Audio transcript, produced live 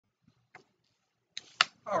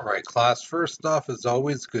All right, class. First off, as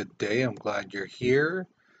always, good day. I'm glad you're here.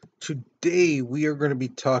 Today we are going to be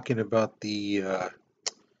talking about the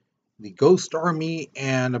Ghost Army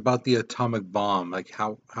and about the atomic bomb, like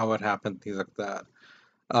how it happened, things like that.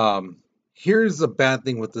 Um, Here's the bad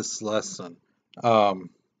thing with this lesson. Um,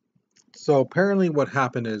 so apparently, what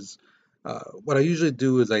happened is, what I usually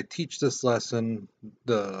do is I teach this lesson,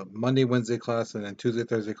 the Monday, Wednesday class, and then Tuesday,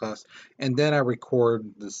 Thursday class, and then I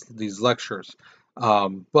record these lectures.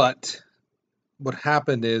 But what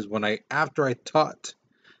happened is when I after I taught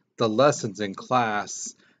the lessons in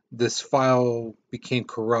class, this file became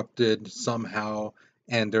corrupted somehow,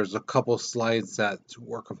 and there's a couple slides that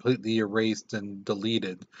were completely erased and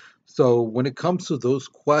deleted. So when it comes to those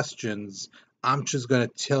questions, I'm just going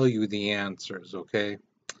to tell you the answers, okay?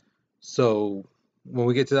 So when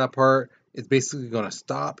we get to that part, it's basically going to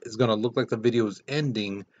stop. It's going to look like the video is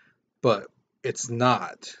ending, but it's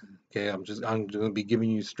not. Okay, I'm going to be giving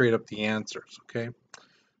you straight up the answers, okay?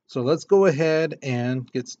 So let's go ahead and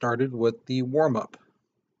get started with the warm-up.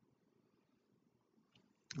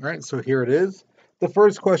 All right, so here it is. The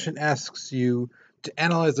first question asks you to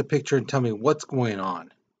analyze the picture and tell me what's going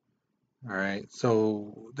on. All right,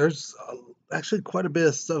 so there's actually quite a bit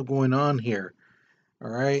of stuff going on here.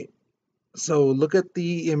 All right, so look at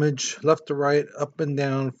the image left to right, up and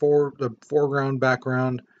down, for the foreground,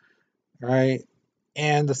 background. All right,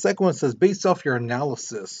 and the second one says, based off your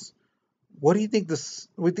analysis, what do you think the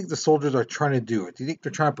soldiers are trying to do? Do you think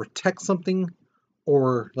they're trying to protect something,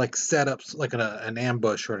 or like set up like an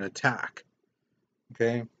ambush or an attack?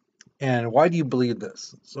 Okay, and why do you believe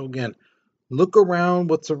this? So again, look around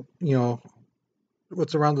what's around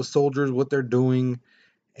the soldiers, what they're doing,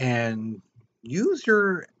 and use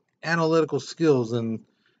your analytical skills and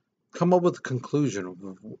come up with a conclusion of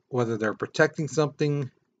whether they're protecting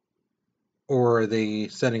something or are they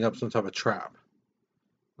setting up some type of trap.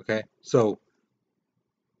 Okay, so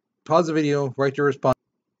pause the video, write your response.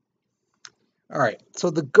 All right, so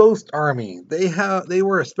the Ghost Army, they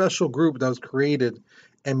were a special group that was created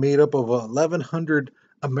and made up of 1,100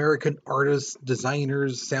 American artists,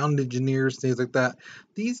 designers, sound engineers, things like that.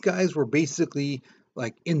 These guys were basically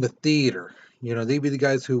like in the theater. You know, they'd be the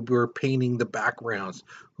guys who were painting the backgrounds,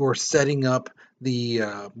 who are setting up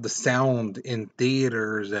the sound in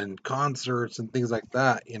theaters and concerts and things like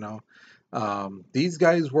that. These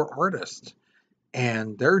guys were artists,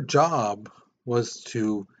 and their job was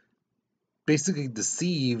to basically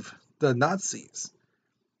deceive the Nazis.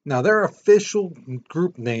 Now, their official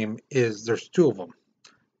group name is there's two of them,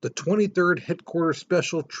 the 23rd Headquarters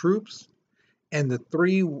Special Troops and the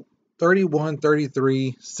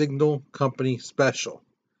 3133 Signal Company Special.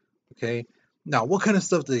 Okay, now what kind of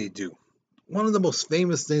stuff do they do? One of the most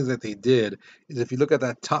famous things that they did is if you look at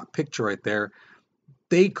that top picture right there,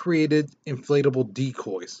 they created inflatable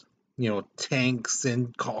decoys, tanks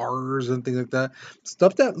and cars and things like that.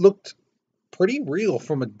 Stuff that looked pretty real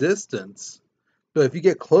from a distance. But if you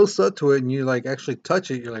get close up to it and you like actually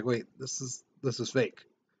touch it, you're like, wait, this is fake.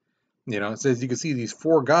 It says you can see these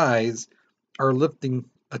four guys are lifting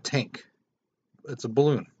a tank. It's a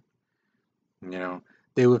balloon. You know,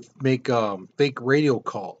 they would make fake radio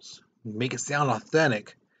calls, make it sound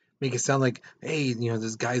authentic, make it sound like, hey,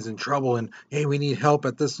 this guy's in trouble, and hey, we need help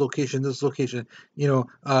at this location, this location. You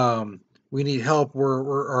know, we need help.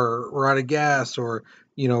 We're out of gas, or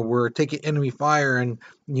we're taking enemy fire, and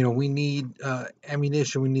we need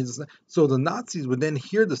ammunition. We need this. So the Nazis would then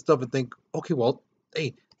hear the stuff and think, okay, well,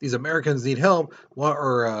 hey, these Americans need help,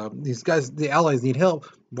 or these guys, the Allies need help.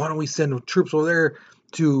 Why don't we send troops over there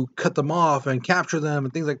to cut them off and capture them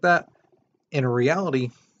and things like that? In reality,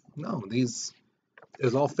 no, these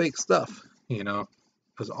is all fake stuff.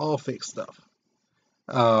 It's all fake stuff.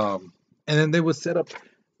 And then they would set up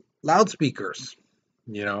loudspeakers,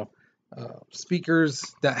 you know,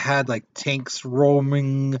 speakers that had like tanks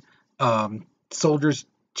roaming, soldiers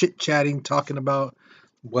chit chatting, talking about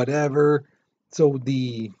whatever. So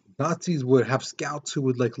the Nazis would have scouts who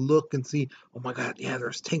would like look and see, oh my God, yeah,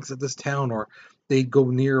 there's tanks at this town, or they'd go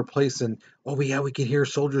near a place and, oh yeah, we can hear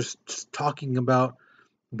soldiers talking about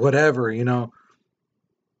whatever.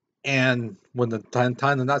 And when the time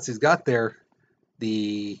the Nazis got there,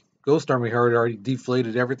 the Ghost Army had already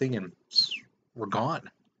deflated everything and were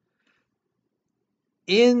gone.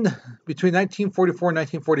 In between 1944 and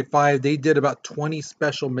 1945, they did about 20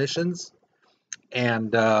 special missions,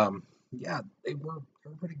 and yeah, they were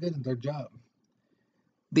pretty good at their job.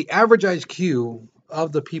 The average IQ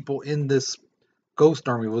of the people in this Ghost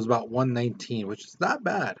Army was about 119, which is not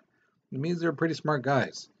bad. It means they're pretty smart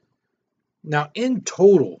guys. Now, in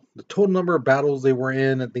total, the total number of battles they were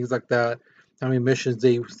in and things like that, how many missions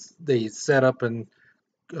they set up and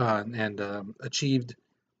achieved.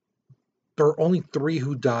 There were only 3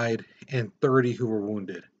 who died and 30 who were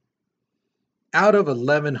wounded. Out of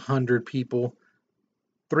 1,100 people,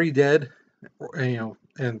 3 dead,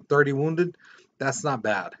 and 30 wounded. That's not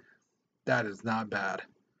bad. That is not bad.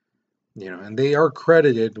 And they are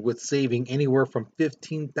credited with saving anywhere from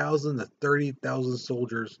 15,000 to 30,000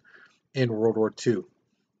 soldiers in World War II.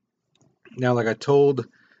 Now, like I told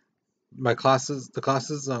my classes,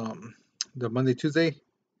 the Monday, Tuesday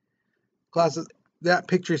classes, that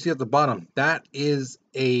picture you see at the bottom, that is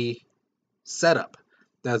a setup.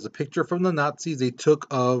 That is a picture from the Nazis they took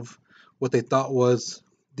of what they thought was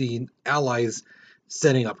the Allies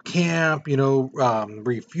setting up camp,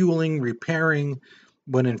 refueling, repairing,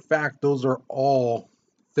 when in fact those are all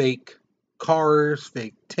fake cars,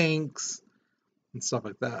 fake tanks, and stuff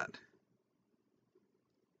like that.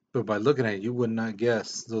 But by looking at it, you would not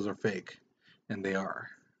guess those are fake, and they are.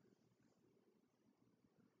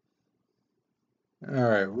 All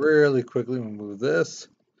right, really quickly, we'll move this.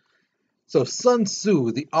 So Sun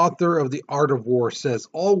Tzu, the author of The Art of War, says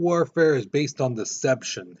all warfare is based on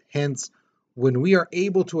deception. Hence, when we are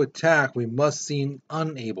able to attack, we must seem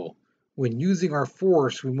unable. When using our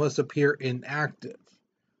force, we must appear inactive.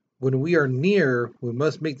 When we are near, we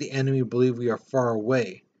must make the enemy believe we are far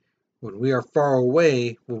away. When we are far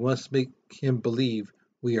away, we must make him believe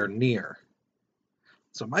we are near.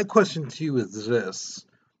 So my question to you is this.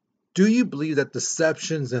 Do you believe that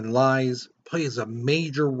deceptions and lies plays a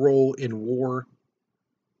major role in war?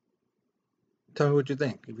 Tell me what you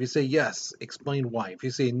think. If you say yes, explain why. If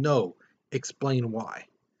you say no, explain why.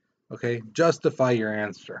 Okay, justify your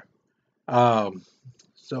answer.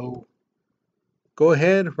 So go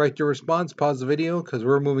ahead, write your response, pause the video, because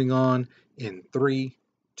we're moving on in 3,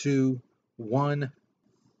 2, 1.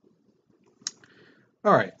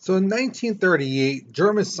 All right, so in 1938,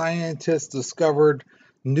 German scientists discovered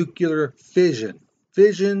nuclear fission.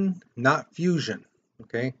 Fission, not fusion,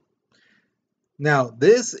 okay? Now,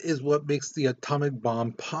 this is what makes the atomic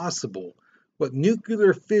bomb possible. What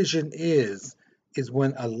nuclear fission is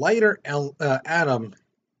when a lighter atom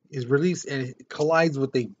is released and it collides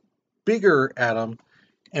with a bigger atom,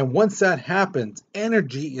 and once that happens,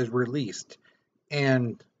 energy is released,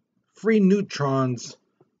 and free neutrons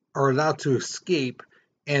are allowed to escape,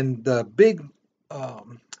 and the big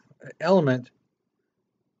element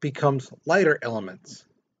becomes lighter elements.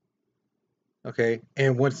 Okay,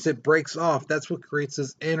 and once it breaks off, that's what creates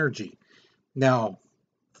this energy. Now,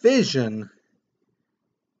 fission,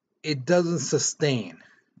 it doesn't sustain.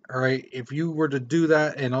 All right, if you were to do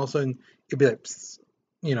that, and all of a sudden it'd be like,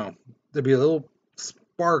 there'd be a little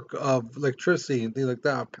spark of electricity and things like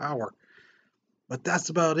that, power. But that's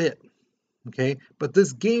about it. Okay, but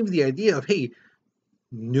this gave the idea of, hey,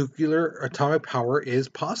 nuclear atomic power is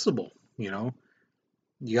possible. You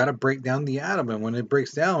got to break down the atom, and when it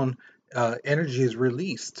breaks down, energy is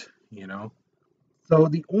released. So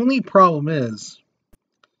the only problem is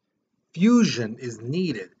fusion is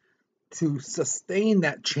needed to sustain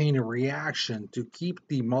that chain of reaction, to keep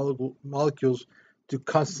the molecules to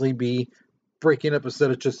constantly be breaking up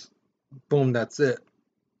instead of just boom, that's it.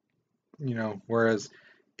 Whereas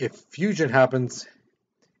if fusion happens,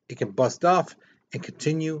 it can bust off and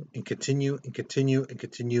continue and continue and continue and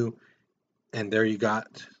continue, and there you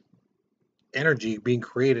got energy being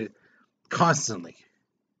created constantly,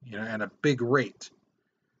 at a big rate.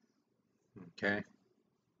 Okay.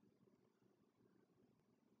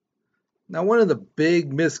 Now, one of the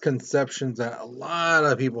big misconceptions that a lot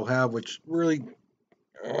of people have, which really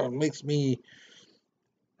makes me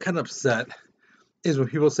kind of upset, is when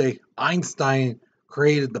people say Einstein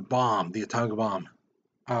created the bomb, the atomic bomb.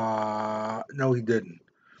 No, he didn't.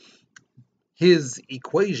 His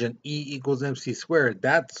equation, E equals mc squared,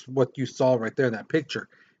 that's what you saw right there in that picture.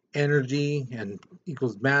 Energy and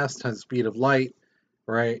equals mass times the speed of light,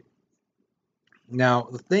 right? Now,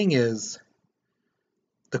 the thing is,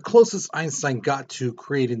 the closest Einstein got to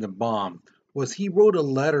creating the bomb was he wrote a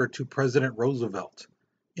letter to President Roosevelt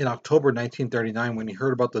in October 1939 when he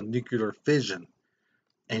heard about the nuclear fission.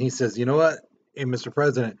 And he says, you know what, hey, Mr.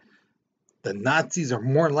 President, the Nazis are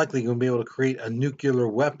more likely going to be able to create a nuclear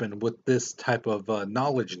weapon with this type of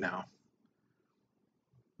knowledge now.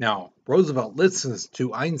 Now, Roosevelt listens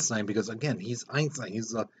to Einstein because, again, he's Einstein.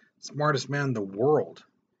 He's the smartest man in the world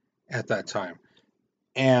at that time.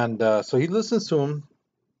 And so he listens to him,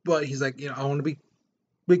 but he's like, I want to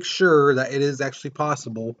make sure that it is actually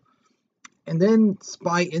possible. And then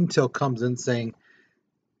spy intel comes in saying,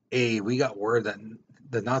 hey, we got word that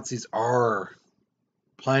the Nazis are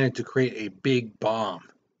planning to create a big bomb.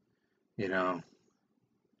 We don't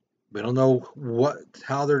know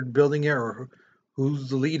how they're building it or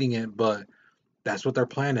who's leading it, but that's what their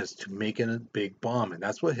plan is, to make it a big bomb. And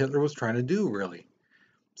that's what Hitler was trying to do, really.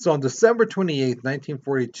 So on December 28th,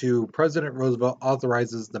 1942, President Roosevelt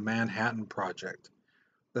authorizes the Manhattan Project.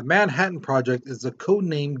 The Manhattan Project is a code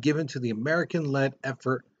name given to the American-led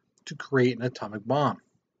effort to create an atomic bomb.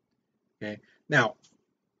 Okay. Now,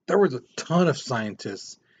 there was a ton of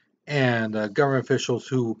scientists and government officials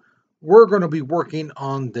who were going to be working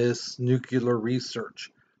on this nuclear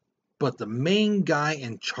research. But the main guy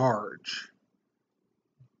in charge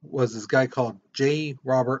was this guy called J.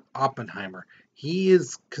 Robert Oppenheimer. He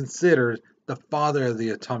is considered the father of the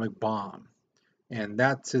atomic bomb. And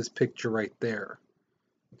that's his picture right there.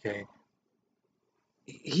 Okay.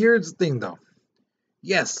 Here's the thing, though.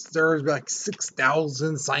 Yes, there's like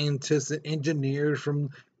 6,000 scientists and engineers from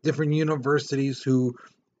different universities who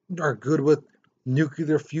are good with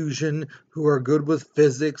nuclear fusion, who are good with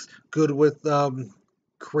physics, good with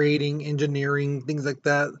creating engineering, things like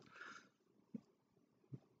that.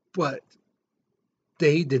 But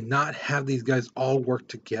they did not have these guys all work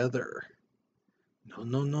together. No,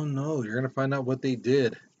 no, no, no. You're going to find out what they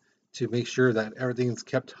did to make sure that everything's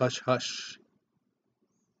kept hush hush.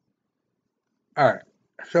 All right.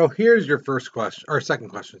 So here's your first question, or second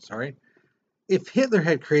question, sorry. If Hitler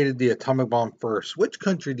had created the atomic bomb first, which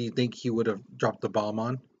country do you think he would have dropped the bomb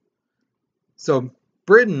on? So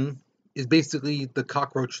Britain is basically the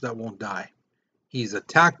cockroach that won't die. He's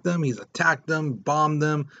attacked them, bombed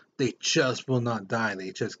them. They just will not die.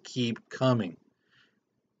 They just keep coming.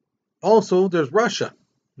 Also, there's Russia.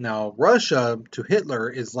 Now, Russia to Hitler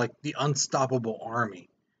is like the unstoppable army.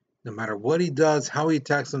 No matter what he does, how he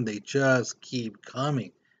attacks them, they just keep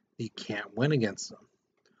coming. He can't win against them.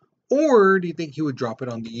 Or do you think he would drop it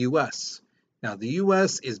on the U.S.? Now, the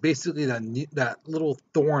U.S. is basically that little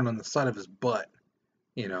thorn on the side of his butt.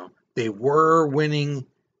 You know, they were winning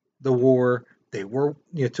the war. They were,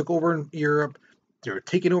 took over in Europe. They were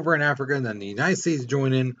taking over in Africa, and then the United States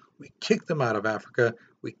joined in. We kicked them out of Africa.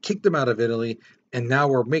 We kicked them out of Italy, and now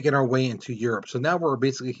we're making our way into Europe. So now we're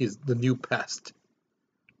basically the new pest.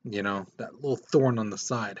 That little thorn on the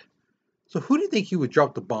side. So who do you think he would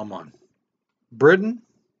drop the bomb on? Britain,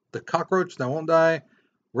 the cockroach that won't die,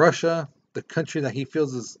 Russia, the country that he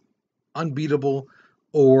feels is unbeatable,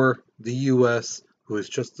 or the U.S., who is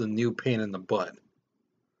just a new pain in the butt?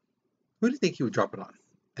 Who do you think he would drop it on?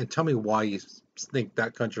 And tell me why you think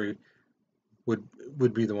that country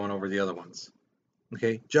would be the one over the other ones.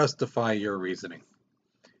 Okay, justify your reasoning.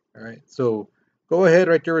 All right, so go ahead,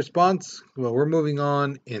 write your response. Well, we're moving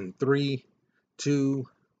on in 3, 2,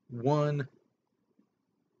 1.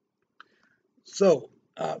 So,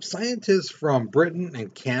 scientists from Britain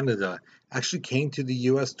and Canada actually came to the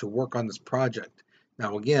U.S. to work on this project.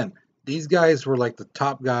 Now, again, these guys were like the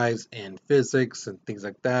top guys in physics and things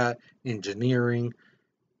like that, engineering,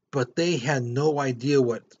 but they had no idea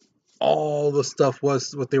what all the stuff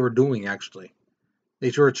was, what they were doing actually.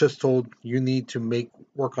 They were just told, you need to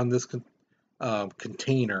work on this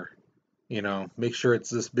container, make sure it's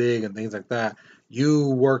this big and things like that. You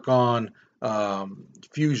work on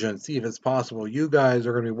fusion, see if it's possible. You guys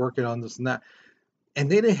are going to be working on this and that. And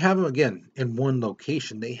they didn't have them, again, in one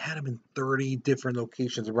location. They had them in 30 different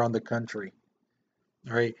locations around the country.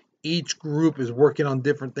 All right. Each group is working on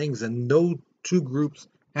different things, and no two groups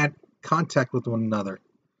had contact with one another.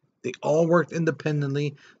 They all worked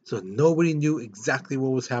independently, so nobody knew exactly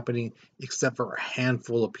what was happening except for a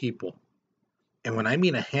handful of people. And when I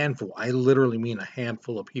mean a handful, I literally mean a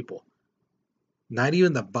handful of people. Not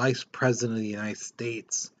even the Vice President of the United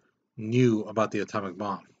States knew about the atomic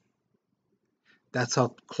bomb. That's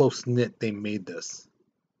how close-knit they made this.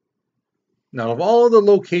 Now, of all the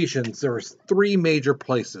locations, there was 3 major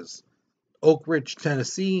places: Oak Ridge,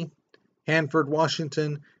 Tennessee, Hanford,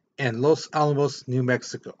 Washington, and Los Alamos, New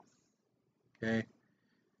Mexico. Okay.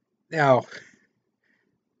 Now,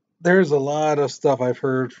 there's a lot of stuff I've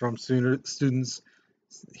heard from students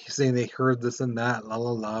saying they heard this and that, la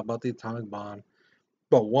la la, about the atomic bomb.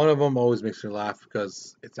 But one of them always makes me laugh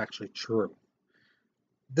because it's actually true.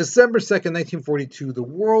 December 2nd, 1942, the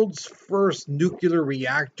world's first nuclear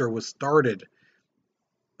reactor was started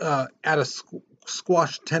at a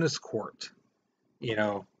squash tennis court,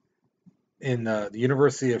 in the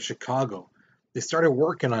University of Chicago. They started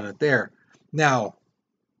working on it there. Now,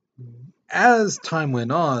 as time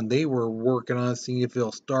went on, they were working on seeing if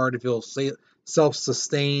it'll start, if it'll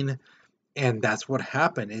self-sustain, and that's what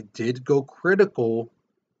happened. It did go critical,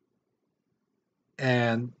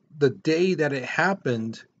 and the day that it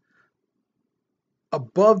happened,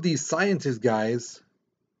 above these scientist guys,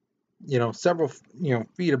 several,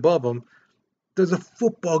 feet above them, there's a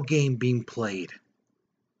football game being played.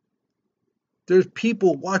 There's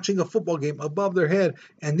people watching a football game above their head,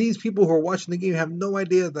 and these people who are watching the game have no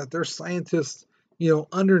idea that there's scientists,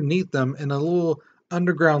 underneath them in a little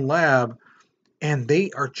underground lab, and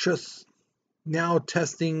they are just now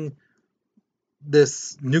testing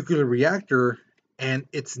this nuclear reactor, and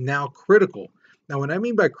it's now critical. Now, what I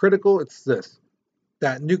mean by critical, it's this: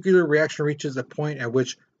 that nuclear reaction reaches a point at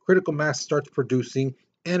which critical mass starts producing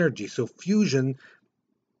energy. So fusion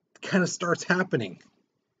kind of starts happening.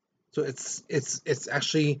 So it's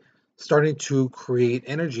actually starting to create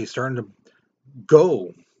energy, starting to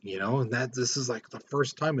go, and that this is like the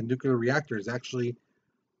first time a nuclear reactor is actually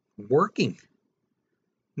working.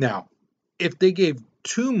 Now, if they gave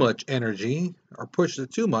too much energy or pushed it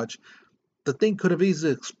too much, the thing could have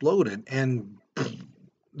easily exploded, and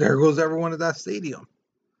there goes everyone at that stadium.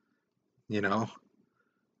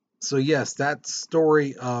 So yes, that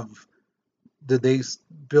story of did they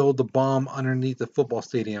build the bomb underneath the football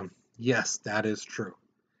stadium? Yes, that is true.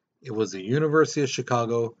 It was the University of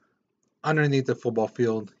Chicago underneath the football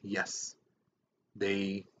field. Yes,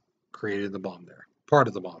 they created the bomb there, part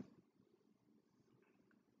of the bomb.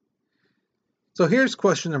 So here's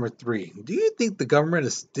question number 3. Do you think the government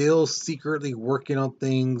is still secretly working on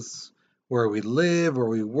things where we live, or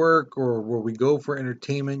we work, or where we go for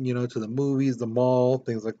entertainment, to the movies, the mall,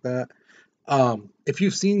 things like that? If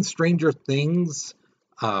you've seen Stranger Things,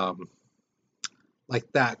 um,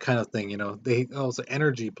 like that kind of thing, they also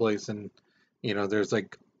energy place, and there's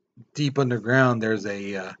like deep underground, there's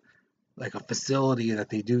a like a facility that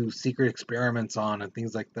they do secret experiments on and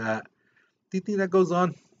things like that. Do you think that goes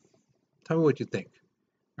on? Tell me what you think.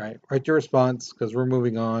 Right, write your response because we're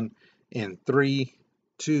moving on in 3,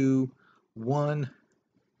 2, 1.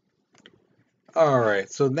 All right,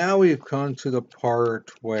 so now we've come to the part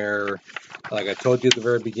where, like I told you at the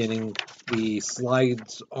very beginning, the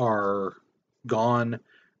slides are gone.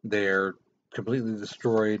 They're completely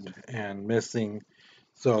destroyed and missing.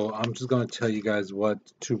 So I'm just going to tell you guys what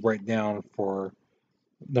to write down for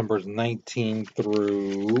numbers 19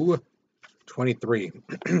 through 23.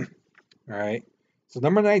 All right. So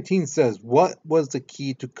number 19 says, what was the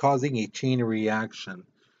key to causing a chain reaction?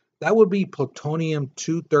 That would be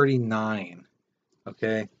plutonium-239.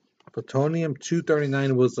 Okay.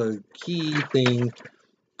 Plutonium-239 was a key thing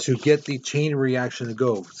to get the chain reaction to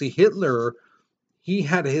go. See, Hitler, he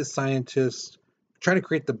had his scientists trying to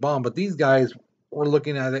create the bomb, but these guys were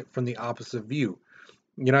looking at it from the opposite view.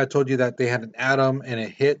 I told you that they had an atom and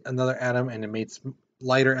it hit another atom and it made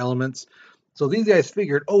lighter elements. So these guys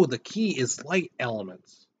figured, oh, the key is light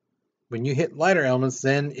elements. When you hit lighter elements,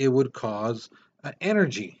 then it would cause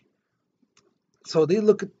energy. So they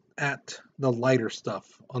look at the lighter stuff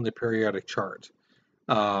on the periodic chart.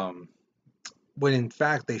 When in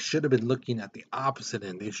fact they should have been looking at the opposite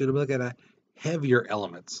end. They should have been looking at heavier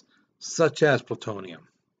elements, such as plutonium.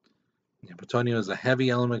 Plutonium is a heavy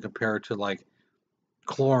element compared to like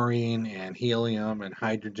chlorine and helium and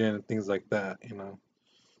hydrogen and things like that.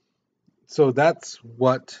 So that's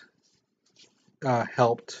what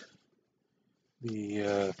helped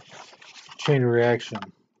the chain reaction.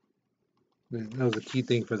 That was a key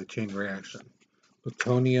thing for the chain reaction.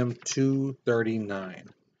 Plutonium-239.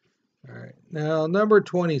 All right. Now, number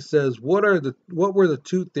 20 says, what were the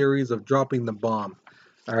 2 theories of dropping the bomb?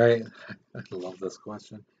 All right. I love this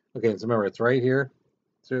question. Okay, so remember, it's right here.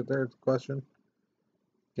 So there's the question.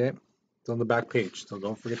 Okay. It's on the back page, so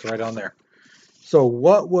don't forget to write on there. So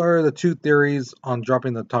what were the 2 theories on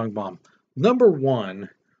dropping the atomic bomb? Number 1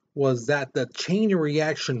 was that the chain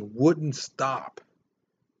reaction wouldn't stop.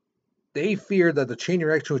 They feared that the chain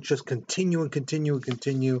reaction would just continue and continue and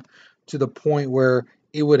continue to the point where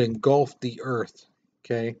it would engulf the Earth.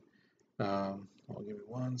 Okay, I'll give me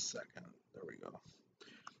 1 second. There we go.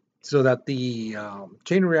 So that the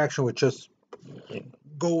chain reaction would just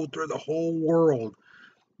go through the whole world.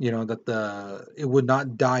 That it would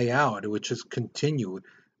not die out. It would just continue.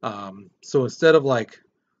 So instead of like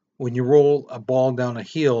when you roll a ball down a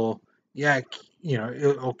hill, yeah,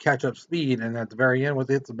 it'll catch up speed, and at the very end, when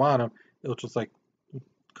it hits the bottom, it'll just like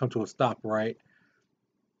come to a stop, right?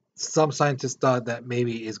 Some scientists thought that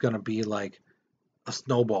maybe it's going to be like a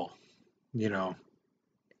snowball, you know,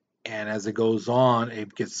 and as it goes on,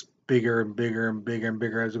 it gets bigger and bigger and bigger and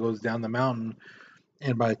bigger as it goes down the mountain,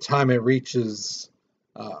 and by the time it reaches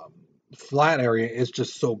flat area, it's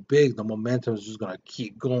just so big, the momentum is just going to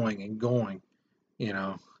keep going and going, you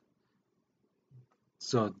know.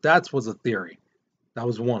 So that was a theory. That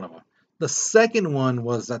was one of them. The second one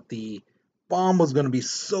was that the bomb was going to be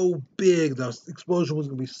so big, the explosion was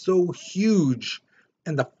going to be so huge,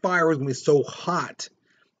 and the fire was going to be so hot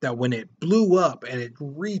that when it blew up and it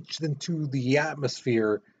reached into the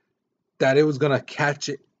atmosphere, that it was going to catch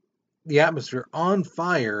the atmosphere on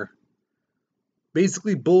fire,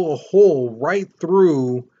 basically blow a hole right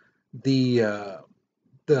through the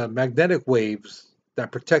magnetic waves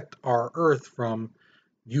that protect our Earth from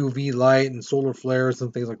UV light and solar flares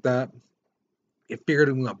and things like that. It figured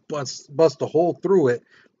it was gonna bust a hole through it,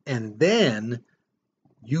 and then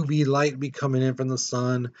UV light be coming in from the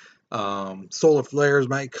sun. Solar flares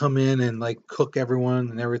might come in and like cook everyone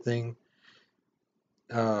and everything.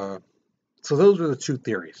 So those were the two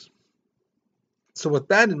theories. So with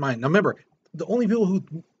that in mind, now remember, the only people who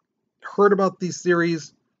heard about these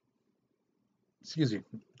theories, excuse me,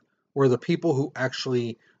 were the people who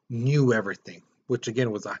actually knew everything, which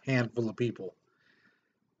again was a handful of people.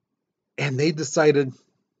 And they decided,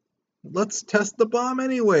 let's test the bomb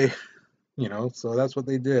anyway. So that's what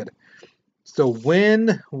they did. So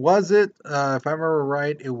when was it? If I remember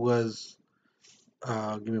right, it was,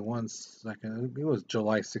 give me 1 second. It was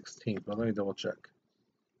July 16th, but let me double check.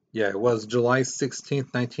 Yeah, it was July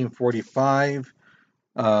 16th, 1945.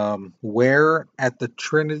 Where? At the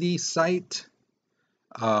Trinity site,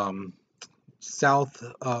 um, south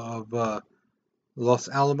of Los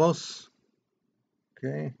Alamos.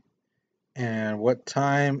 Okay. And what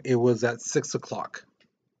time? It was at 6 o'clock.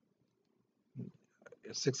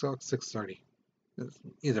 6 o'clock, 6:30.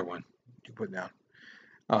 Either one you put down.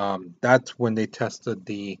 That's when they tested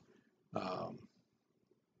um,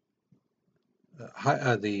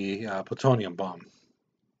 the plutonium bomb.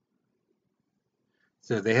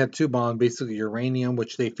 So they had two bombs, basically uranium,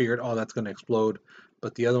 which they figured, oh, that's going to explode.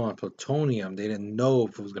 But the other one, plutonium, they didn't know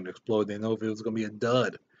if it was going to explode. They didn't know if it was going to be a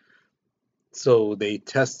dud. So they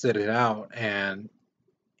tested it out, and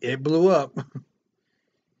it blew up.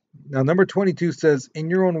 Now, number 22 says, in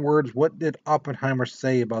your own words, what did Oppenheimer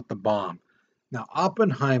say about the bomb? Now,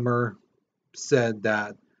 Oppenheimer said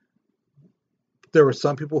that there were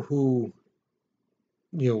some people who,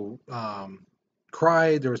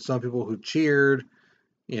 cried. There were some people who cheered.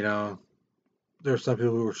 You know, there were some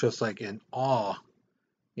people who were just like in awe.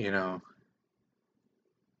 You know,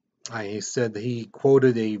 he said that he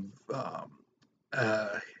quoted um,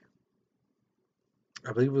 uh,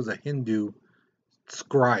 I believe it was a Hindu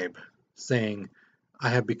scribe saying, "I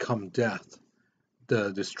have become death,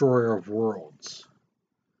 the destroyer of worlds."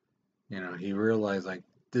 He realized like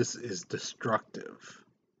this is destructive.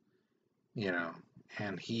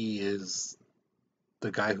 And he is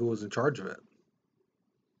the guy who was in charge of it.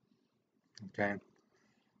 Okay.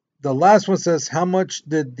 The last one says, how much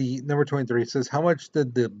did the number 23 says, how much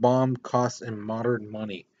did the bomb cost in modern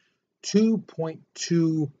money?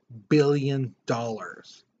 $2.2 billion.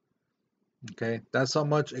 Okay, that's how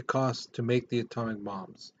much it costs to make the atomic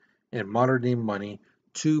bombs. In modern day money,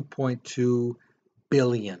 $2.2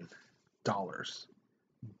 billion.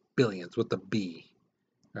 Billions with a B.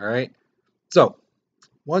 All right. So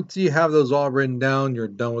once you have those all written down, you're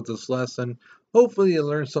done with this lesson. Hopefully you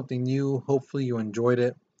learned something new. Hopefully you enjoyed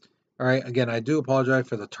it. All right. Again, I do apologize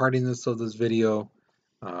for the tardiness of this video,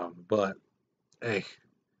 but hey,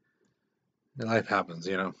 life happens.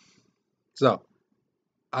 So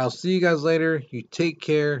I'll see you guys later. You take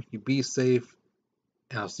care. You be safe.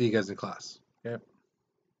 And I'll see you guys in class. Okay.